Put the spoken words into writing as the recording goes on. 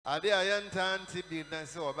Ade ayanta anti bi na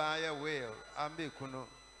se oba ya whale ambe kuno.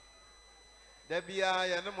 Da bia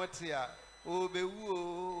ya no motia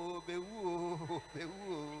obewu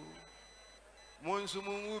monsu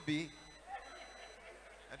munwu bi.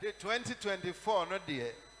 Ade 2024 no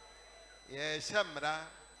de ye shamra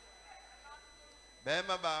be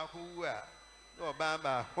ma ba hu a no ba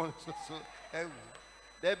ba so ewu.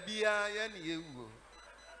 Da bia ya ne yewu.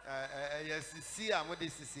 Ya sisi amode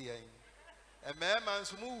sisi yan. A man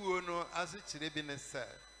sumu no as a chiribin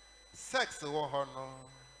sex or honor.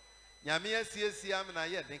 Yamia sees yam na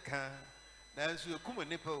yet they can. Nancy a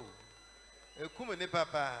kumanipo. A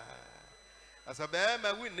kumanipapa. As a bear,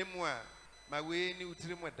 my win him my way new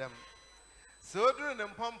trim with them. So during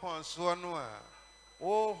them pompons so noa.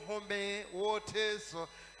 Oh, home, water so.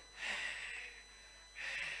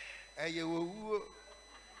 A you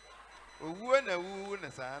woo and a woo and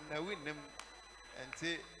a son, I win them and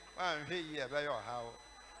say. I'm here by your house.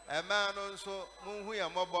 A man also, Munhui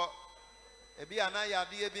and Mobo, a Biana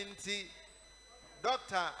dear Binti,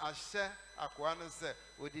 Doctor Ashe, Aquana said,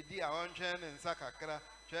 would the dear on Chen and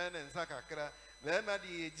Sakakra,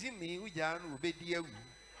 Vermadi Jimmy, Ujan, will be dear.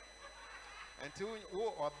 And two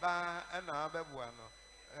or bar and Ababuano,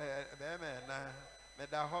 Bemana,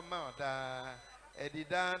 Medahoma,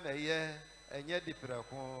 Edidan, a year, and yet the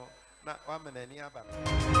Praco, not one and any other.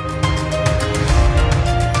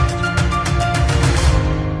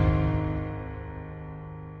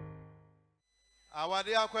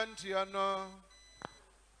 Awade akwantu no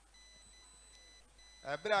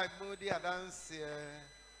ebra mudi adanse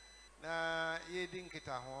na yedi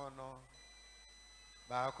nkita ho no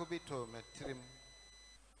ba ko bito metrim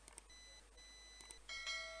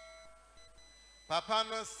papa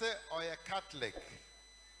no se oye Catholic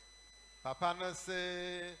papa no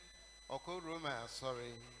se oko Roman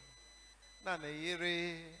sorry na na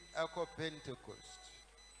yire eko Pentecost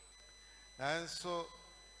and so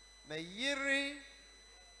na yiri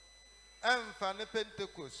amfa ne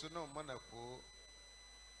Pentecost no monako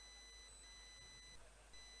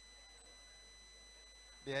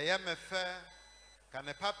de ayamefe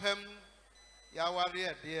kane papem ya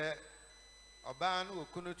ware de oba no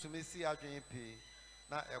okunu tumisi adwen pi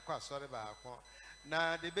na ekwa sori ba akon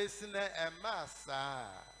na de besi na emasa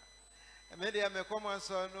me de me komo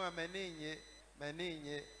so no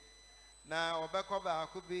maninye na obekọ ba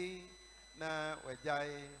akubi na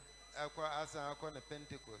wajai akwa asa akwa na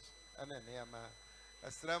Pentecost ana neyama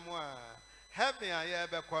asramu a heaven aye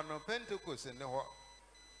be kono Pentecost ne ho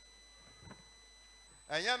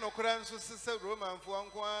anya no kura nso sese Roman fo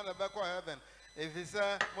anko na be ko heaven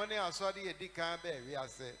efisa money asode edika be wi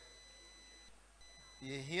ase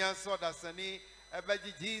ye hia so da sani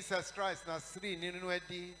ebeji Jesus Christ na sri ni no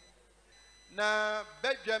adi na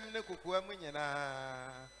bedwam ne kokua mu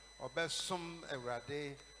nyina obesom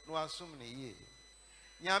Awurade no asum ne ye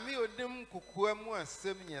nyame odim kokua mu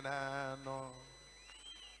asem nyina no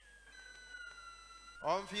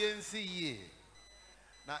onfiensi ye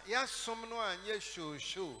na yasom no anye show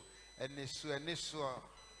eniso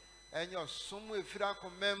enyo som efira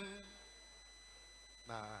komem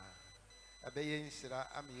na abeye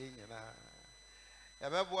nshira amye nyina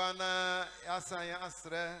yabeboa na yasan ya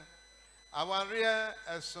asre awanre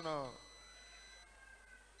esono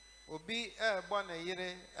obi egbo na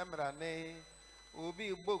yire emrane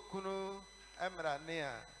obi bokunu emrane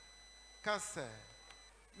a kase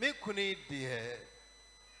mekuni de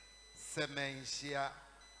semenhia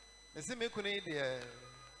mesi mekuni de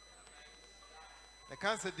the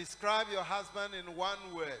cancer describe your husband in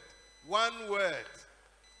one word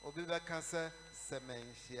obi be cancer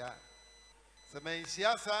semenhia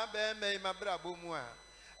sa be me mabrabo mu a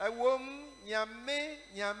ewom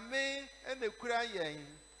nyame ene kura yen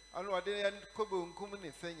ono ode kobo nkum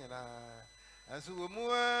ne fenyina aso mu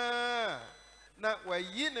na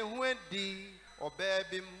wayi ne ho adi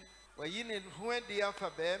obabim wayi ne ho adi afa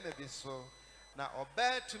be me bi so na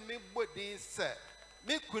obatu mi bodin se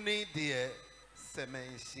mi kuni de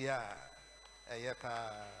semenhia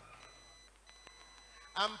eyepa.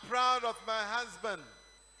 I'm proud of my husband.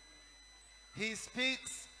 He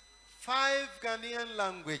speaks 5 Ghanaian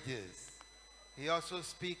languages. He also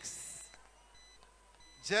speaks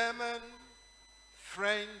German,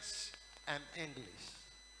 French, and English.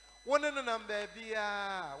 One in the number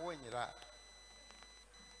bia wonyira.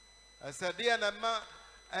 I said, dear Nama,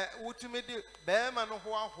 utumidi bema no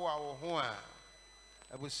hoa.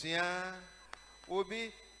 Abusia,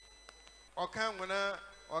 obi,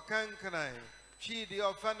 okan kanai, chi di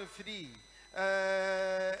ofan free,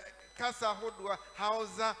 kasa hodwa,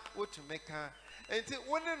 hausa, utumeka. Enti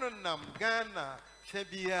one in nam Ghana,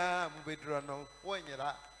 Shebia, Mubedrono,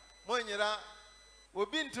 wonyira.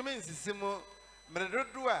 obi ntumi nsisi mu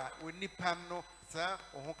mredodo a onipa no sa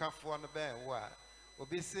ohokafo no be wo a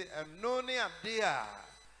obi se eno ne ade a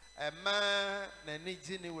ema na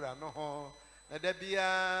nigi ni wura no ho na da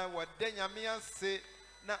bia wode nyame ase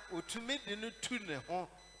na otumi di no tu ne ho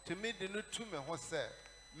tumi di no tu me ho se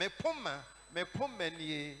me poma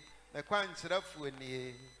nie me kwankyerafo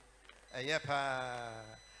nie eye pa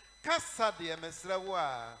kasa de mesra wo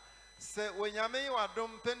a se onyame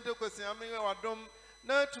wadom Pentecost nyame wadom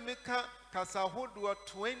na tumi ka kasa hodo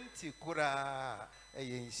 20 kura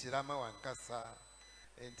eye nhyira ma wankasa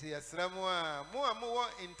enti yesra mo a mo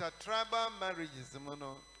intertribal marriages mo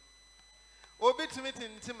no obi tumi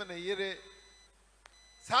tintim na yire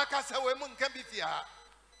sakasa we mu nka bi fia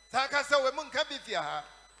sakasa we mu nka bi fia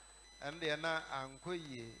ande na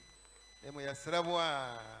ankoye emo yesra mo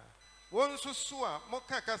a wonsusu a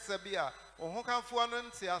moka kasa bi a ohokafo no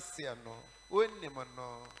nte ase no onnim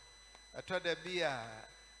no atoda bi a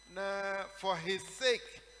na for his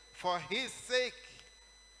sake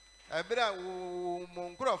abira wo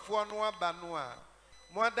monkrofo no aba no a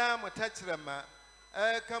moda motachirema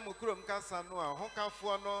ka mukrom kasa no a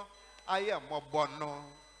hokafo no aye mobo no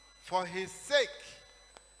for his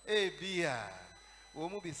sake bia wo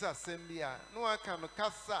mu bisa sembia no aka no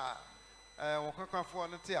kasa hokafo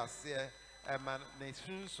no te ase man na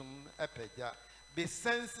sunsum epeja be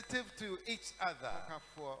sensitive to each other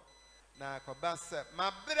hokafo na kobasa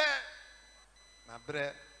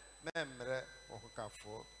mabre memre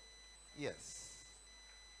hokafo. Yes.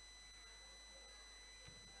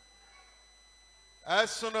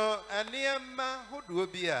 Asono aniema hodo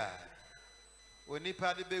bia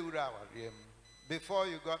onipa de bewura awarem before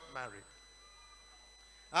you got married.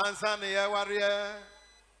 Ansa ne ya ware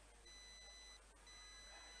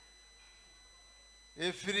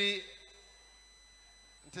efiri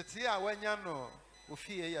ntete a wanya no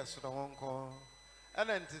ofie ya sono wonko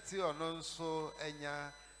ana ntete ono nso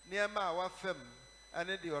enya niema a wafem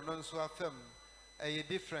ane di ono nso afem eye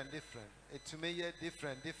different it may ye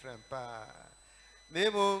different pa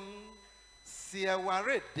memo si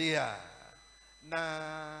aware dia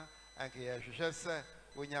na anke ya hwehwe se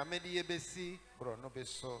onyame de yebesi bro no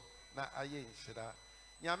beso na aye nhyira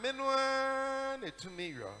nyame no na tumi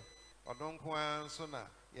yo odonko anso na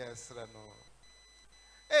yesre no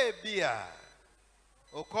bia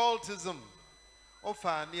occultism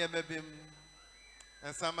ofa ne emebim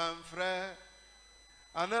ensamanfre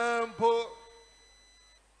anampo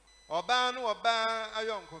oba no oba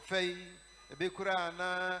ayonko fei ebekura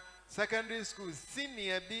na secondary school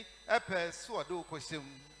senior bi epeso do kohyem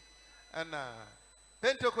ana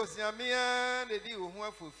Pentecost nyamia ne di ohu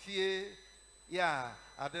afofie ya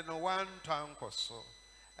ade no wan twankoso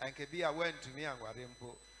anke bi a wantumi anware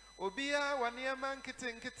mpo obia wane ma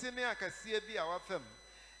nkete ne akasie bi a wafam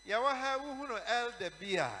ya wa ha wuhu no elder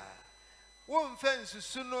bi a wo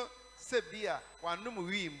mfensusu no se bi a wanum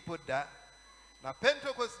wi mpo da na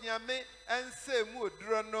Pentecost nyame ense mu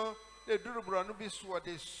oduro no de durubro no bi so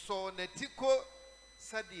de so na tiko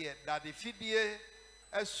sade dade fidie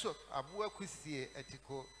eso abu akusie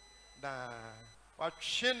etiko na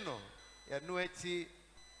watwe no ya no eti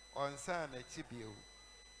onsa na chibiewu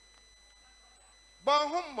ba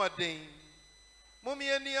hom modern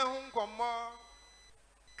mumie ni ehun komo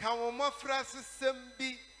kan wo mofra sesem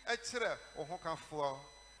bi a kire ohokafo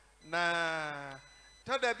na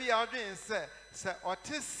tada bi adwen se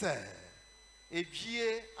otese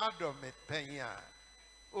edwie adome panya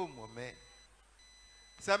omome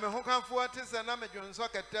se me hokafo otese na medwonso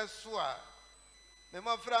kete so a me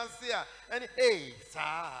mofra se a eni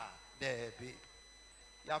sa debi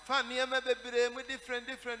ya fa niema bebre mu different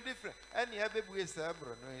eni ya bebu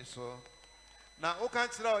esabro no so na o kan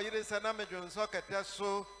kira o yire se na medwonso kete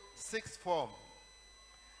so 6th form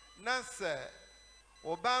na se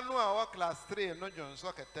oba no a class 3 no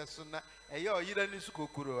dwonso kete so na eye o yire ni su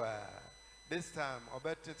kokuro a this time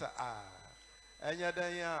obetita enya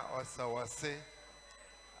dan ya osawose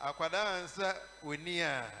akwada ansa oni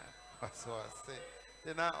a osawose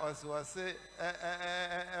na osawose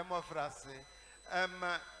emofrase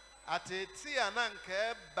ateti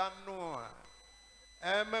ananka ba no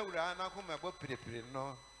a wura na ko mebo pirepire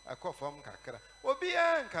no akofom kakra obi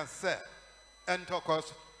anka se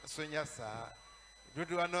entokos sonya sa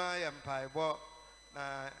dudu ano ayempaibo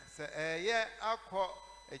na se eye akọ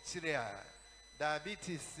ekire a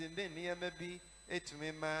diabetes ndi niema bi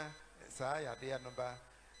etumi ma saa yade no ba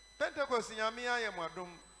Pentecost nyame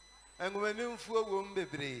ayemodum engumenimfu wo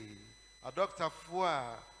mbebre a doctor fu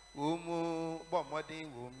a omu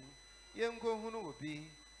bomodin wom yenko hunu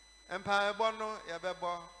obi empaibo no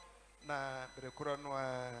yebebo na berekoro no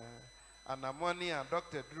anamoni a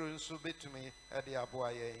Dr. Drew nso betumi ede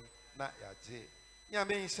aboa yen na yaje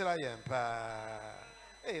nyame nhyira yen pa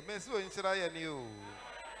meso nhyira yen ni o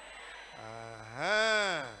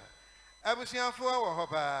abusuafo wo ho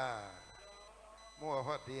pa mo wo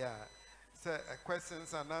ho dia say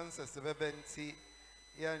questions and answers bebenti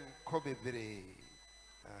yen kobebre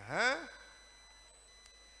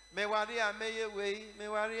me wari ameye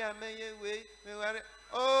we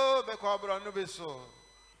oh be ko bro no be so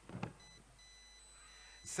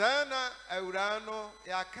sana awurano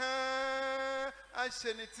yaka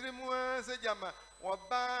ahye ne tirimu se jama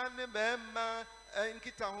oba ne bema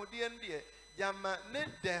nkita hode ndie jama ne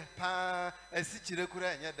de pa asichire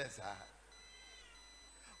kura enye de sa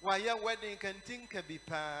waya wedding kantinka bi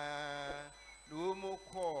pa no mo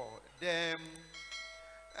ko dem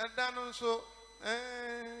edanu so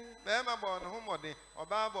bema bon homode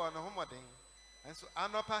oba bon homode enso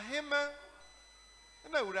anopa hema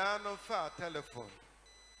na awurano fa telephone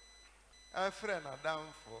a friend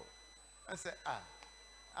adamfo I say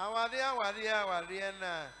aware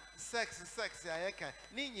na sex ayeka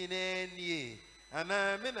ni nyine nie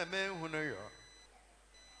ana me na me hu no yo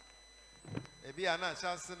ebi ana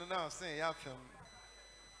chance no na say ya fem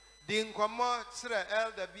di nkomo kire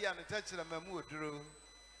elder bi an tachire mamu oduro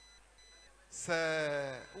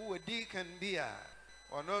se wo deacon bia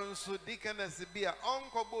ono nso deaconess bia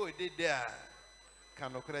onkobo odede a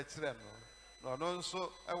kanokra kire no no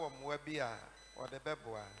nso ewo mwa bia ode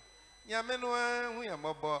beboa nyame no hu ya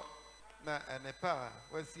mobo na enepa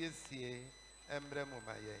wasiesie embre mu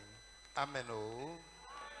mayen amen o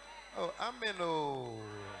oh amen o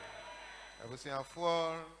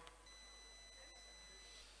abusuafo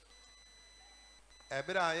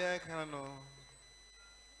ebra ye kan no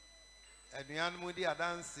aduan mu di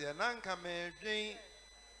adanse na nka medwen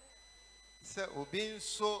se obi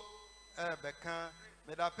nso ebeka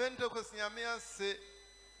meda Pentecost nyame ase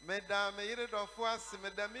meda me yire dofo ase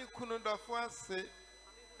meda me kunu dofo ase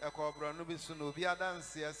ekobro no bi so no obi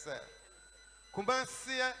adanse ese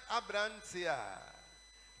kumase abranti a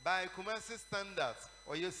by kumase standards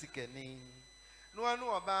oyosikani no anu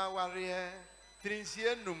oba ware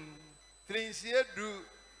trinsie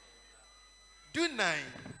du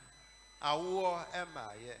nine awo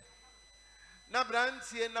emaye na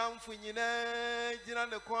brantie na mfu nyina gina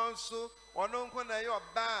ne konso ono nko na yo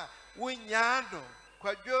ba wunya no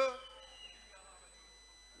kwadwo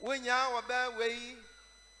wunya oba wei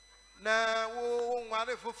na wo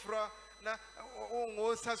nware foforo na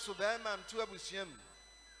wo saso ba ma ntu abusuam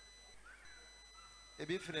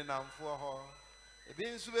ebi firi na mfu ho ebi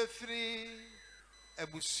nso be firi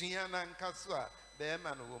abusua na nkaso a be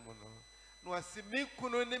ma no wo mu no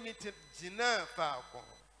asimikuno ne miti gina fa akọ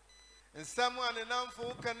nsamu ane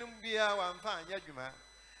namfo kanum bia wa mfa anya dwuma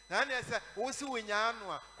na ne se wo si wonya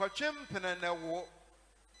anu a kwatwempena na wo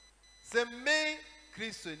se me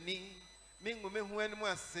Kristo ni me ngume hu animu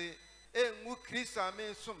ase engu Kristo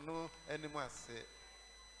ame som no animu ase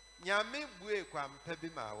nyame bue kwa mpa bi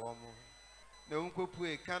ma wo mu na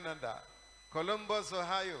unkopue Canada Columbus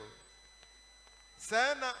Ohio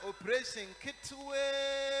sana operation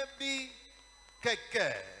kitwe bi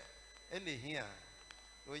keke ene hia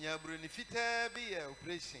onya buru ni fita bi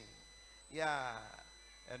operation ya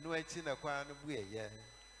enu achi na kwa no bu eye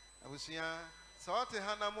abusia so te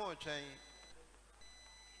hana mo twen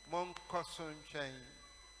mon koson twen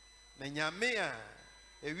na nyame a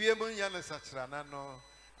ewie mo nya na sachira na no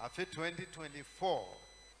afi 2024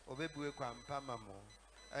 obebue kwa mpama mo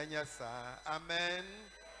anya sa amen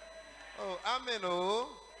oh amen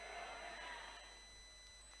oh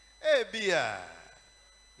ebia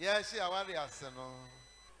ya shi awari aseno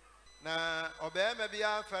na obema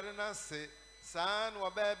bia fere na se san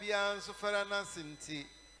oba bia nso fere na sinti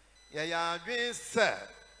ya adwen se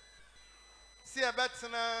si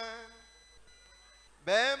abetena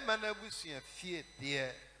be mana busua fie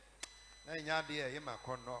de na nya de ye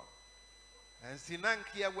makono ansi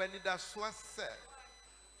nankia wani da so se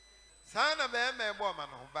sana be me bo ma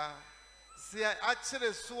no ba si a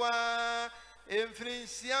kire so a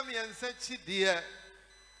emfrinsiam yensa chidie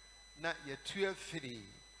na yetu afiri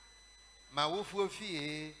ma wofu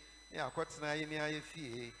afie ya akotena ye ni aye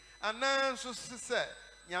fie ananso sese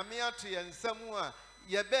nyame ato yensamu a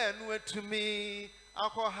ye be no atumi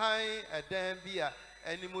akohan edan bia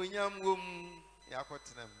animonyam wom ya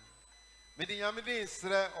akotena medi nyame de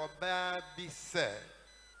sre oba bi se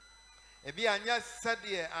ebi anya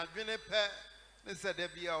sade adwene pe ne sade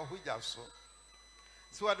bia ohuja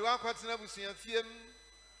so adu akotena busua fiem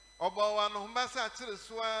obawa no mbasa akire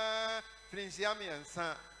so a frinsia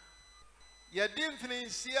miensa yedim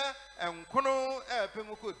frinsia enkono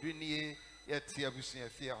epem ko dunie yetia busua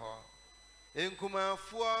fie ho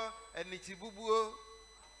enkumafoɔ anichibubuo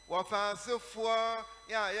wafasefoɔ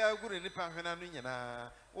ya guru nipa hwena no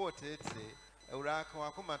nyinaa wo tete awura ka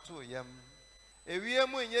wakoma to yam ewie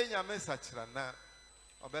mu nye nyame sakyerana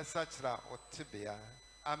obesakyera otebea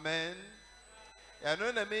amen ya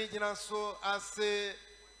no na me gyina so ase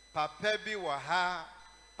papa bi wɔ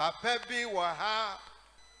ha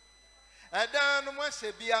ɛdan no mo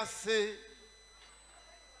hyɛ bi ase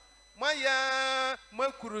moya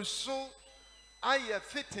makuruso ayɛ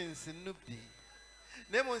fittings no bi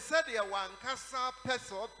nemo said ya wankasa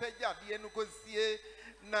pese opegyade no kosie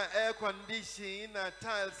na air condition na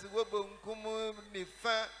tiles wobonkum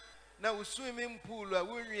nifa na swimming pool a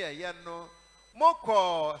wonwie ye no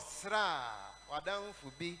moko sra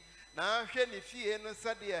wadanfo bi na ahwe ne fie no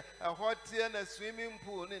said ya ahote na swimming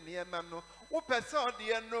pool ne niema no wo pese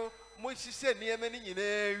ode no mo hihye niema ni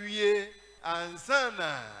nyina wie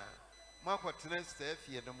ansana makotena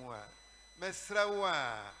stafie no mu a mesra wa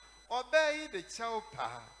obey the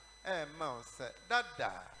chaupa mouse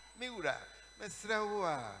dada miura mesra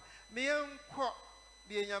wa me yanko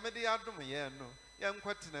de nyame de adom ye no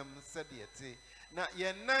yanko tenam sediete na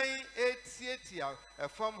ye nan etietia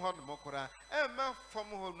efom ho no mokora ma fom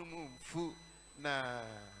ho no mfu na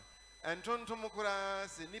entontom kora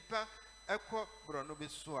se nipa ekọ bro no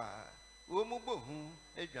beso a wo mu bohu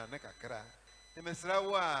adwane kakra te mesra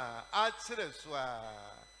wa a kire so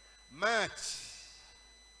a March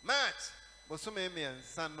bosome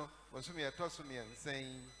miensa no bosome etoso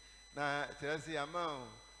miensan na terasi amao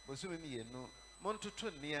bosome mienu montoto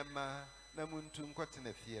niema na muntu nkote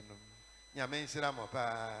na fie no nyame nhyira mo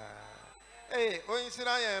pa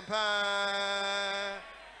onhyira yen pa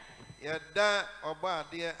yeda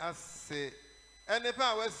obade ase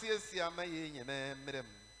enipa wasiesie ama ye nyina mrem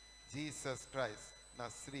Jesus Christ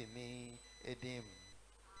nasri ni edim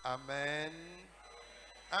amen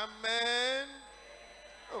amen.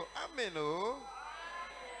 Oh, amen. Oh,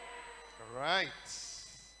 right.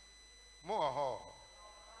 More.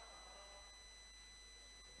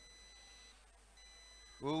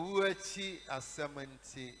 Uwachi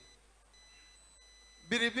asamanti.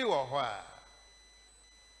 Biribi wahwa.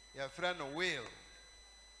 Your friend Will.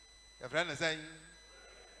 Your friend is saying.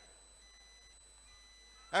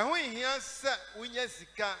 And when he has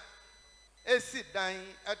unyasika esi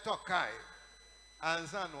dying etokai. And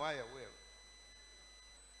son why will.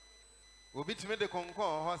 Obi timi de konkon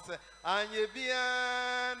ho se anye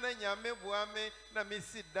bia na nyame boame na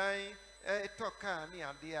mesi dan etoka ni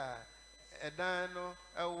ade a edan no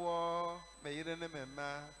ewo meyire ne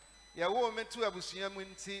mema ya wo metu abusua mu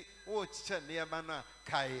nti wo chiche ne ma na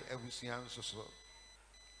kai abusua nsoso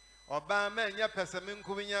oba ma nya pese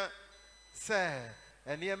menkunya se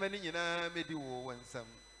ene ma ni nyina medi wo wansam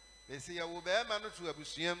besi ya wo be ma no tu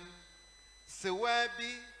abusua se wa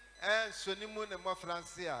bi sonimu ne mo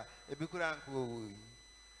Francia ebikura nko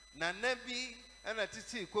na nabi ana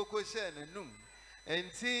titi koko hye ne num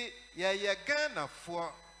enti ye Ghana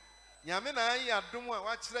fo nyame na ya dom a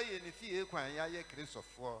wa kire ye ne fie kwan ya ye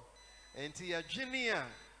Kristofo enti ya dwini a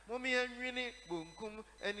momi anwini bonkum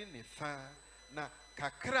ani ne fa na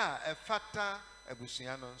kakra efata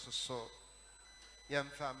abusua no nsoso ye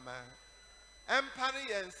mfama empare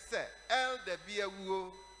yen se elder bia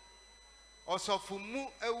wuo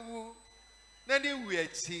osofumu ewu na ni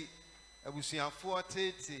wiachi abusuafo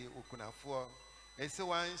tete okunafo ese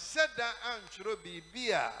wan hyeda antworo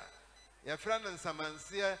bibia ya friend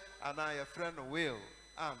nsamanse ana ya friend will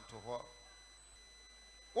anto ho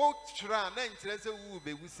wo twra na nkyere se wu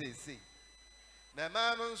bewu sese na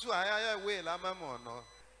ma no nso ayaya will amamo no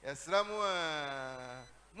yesramu a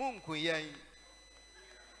munkuyan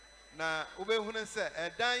na ubehunu se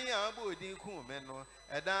edan a abodin ku me no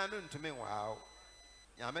edan no ntumi waaw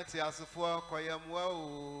nyamete asefo koyam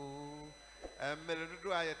waaw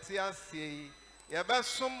emmeredu ayete asie ye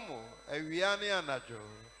besom awia ne anajo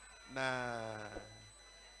na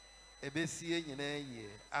ebesie nyina yie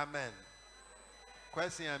amen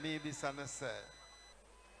question ami bi sanese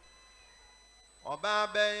oba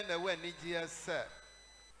ben na wani gie se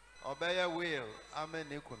obaya will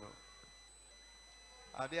amen ekuno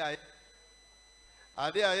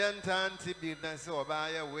ade ayantanti bi na se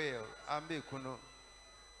obaya will ambe kuno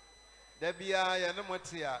da bia ya no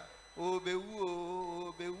motia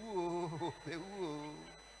obewu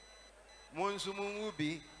monsu munwu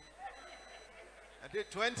bi ade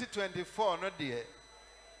 2024 no de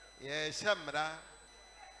ye shamra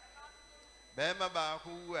be ma ba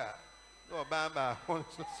ku a no ba ba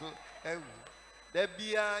so ewu da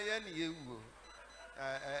bia ya ne yewu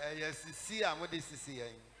ya sisi amode sisi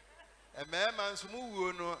yan emema nso mu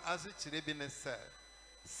wuo no ase kire bi ne se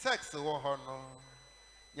sex wo ho no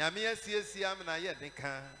nyame asiesie am na ye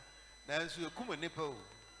deka nanso ekum nipa o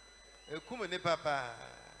ekum nipa pa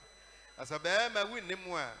asabe ma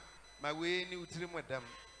winnim a ma we ni utirim dam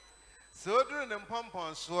so duru ne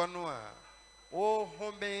pompon so no a wo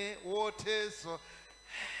home wo teso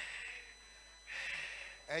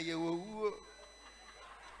eye wo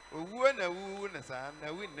owuo na wu na sa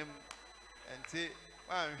na winnim enti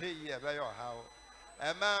wan hwe yi ebe yo hawo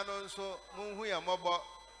ema no nso munhu ya mobo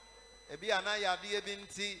ebi ana yade ebi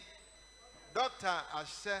nti doctor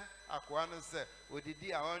ahye akoa no se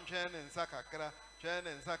odidi a wonhwe ne nsa kakra hwe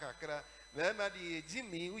ne nsa kakra be ma de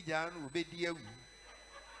ejimi ugya no obedi awu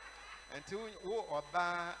enti wo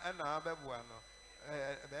oba na abeboa no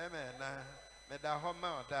be ma na me da ho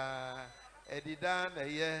ma oda edida na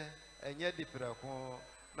ye enye diprako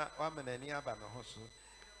na wamenani aba no ho so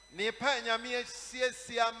ni pa nyame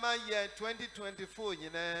siesia ma ye 2024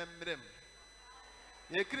 nyina mrem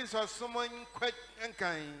ye kristo somo nkwa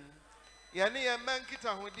nkan ye ne ye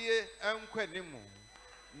mankita hodie enkwa nimu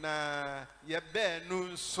na ye be no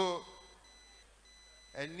nso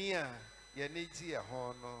ani a ye ne ji ye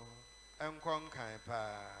ho no enkon kan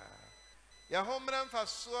pa ye ho mra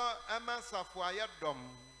mfaso amasafo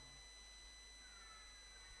ayedom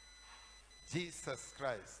Jesus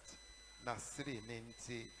Christ Nasri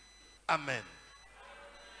Ninti Amen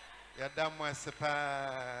Yadamu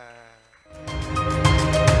Sepa